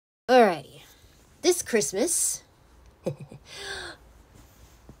Alrighty. This Christmas,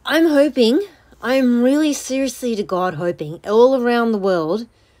 I'm really seriously to God hoping, all around the world,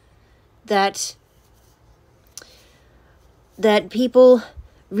 that people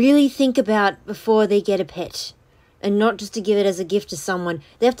really think about before they get a pet. And not just to give it as a gift to someone.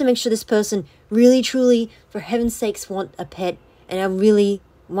 They have to make sure this person really, truly, for heaven's sakes, want a pet. And are really,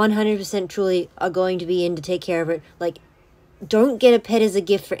 100% truly, are going to be in to take care of it. Like, don't get a pet as a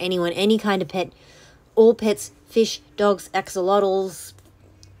gift for anyone. Any kind of pet. All pets, fish, dogs, axolotls,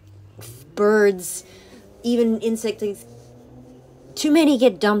 birds, even insects. Too many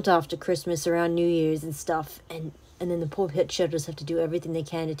get dumped after Christmas around New Year's and stuff. And then the poor pet shelters have to do everything they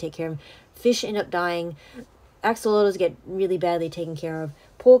can to take care of them. Fish end up dying. Axolotls get really badly taken care of.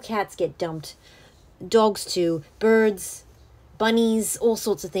 Poor cats get dumped. Dogs too. Birds, bunnies, all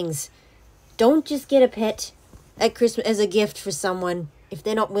sorts of things. Don't just get a pet at Christmas as a gift for someone if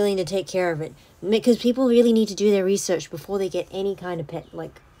they're not willing to take care of it. Because people really need to do their research before they get any kind of pet.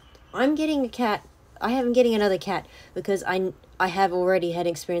 Like, I'm getting a cat. I'm getting another cat because I have already had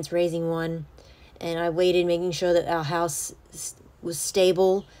experience raising one. And I waited, making sure that our house was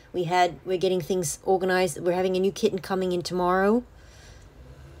stable. We're getting things organized. We're having a new kitten coming in tomorrow.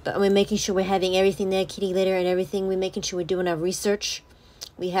 But we're making sure we're having everything there, kitty litter and everything. We're making sure we're doing our research.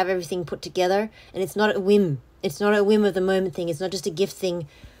 We have everything put together. And it's not a whim. It's not a whim of the moment thing. It's not just a gift thing.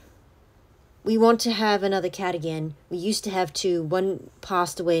 We want to have another cat again. We used to have two. One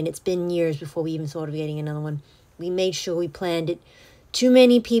passed away and it's been years before we even thought of getting another one. We made sure we planned it. Too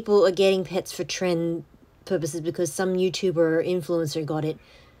many people are getting pets for trend purposes because some YouTuber or influencer got it.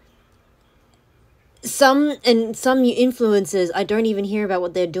 Some influencers, I don't even hear about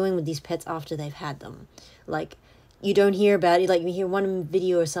what they're doing with these pets after they've had them. Like, you don't hear about it. Like, you hear one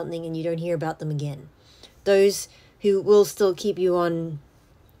video or something and you don't hear about them again. Those who will still keep you on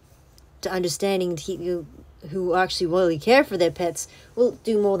to understanding, to keep you, who actually really care for their pets, will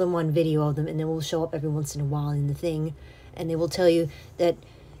do more than one video of them and they will show up every once in a while in the thing. And they will tell you that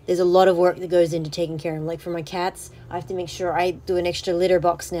there's a lot of work that goes into taking care of them. Like for my cats, I have to make sure I do an extra litter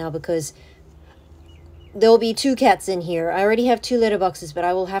box now because there'll be 2 cats in here. I already have 2 litter boxes, but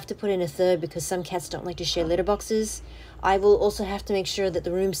I will have to put in a third because some cats don't like to share litter boxes. I will also have to make sure that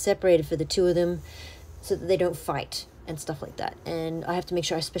the room's separated for the 2 of them so that they don't fight and stuff like that. And I have to make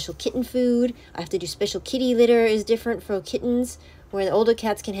sure I have special kitten food. I have to do special kitty litter is different for kittens, where the older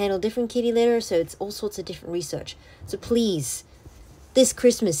cats can handle different kitty litter, so it's all sorts of different research. So please, this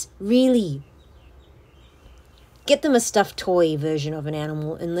Christmas, really, get them a stuffed toy version of an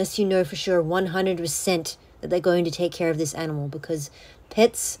animal, unless you know for sure 100% that they're going to take care of this animal, because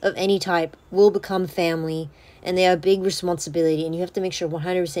pets of any type will become family, and they are a big responsibility, and you have to make sure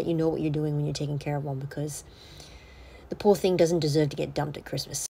 100% you know what you're doing when you're taking care of one, because the poor thing doesn't deserve to get dumped at Christmas.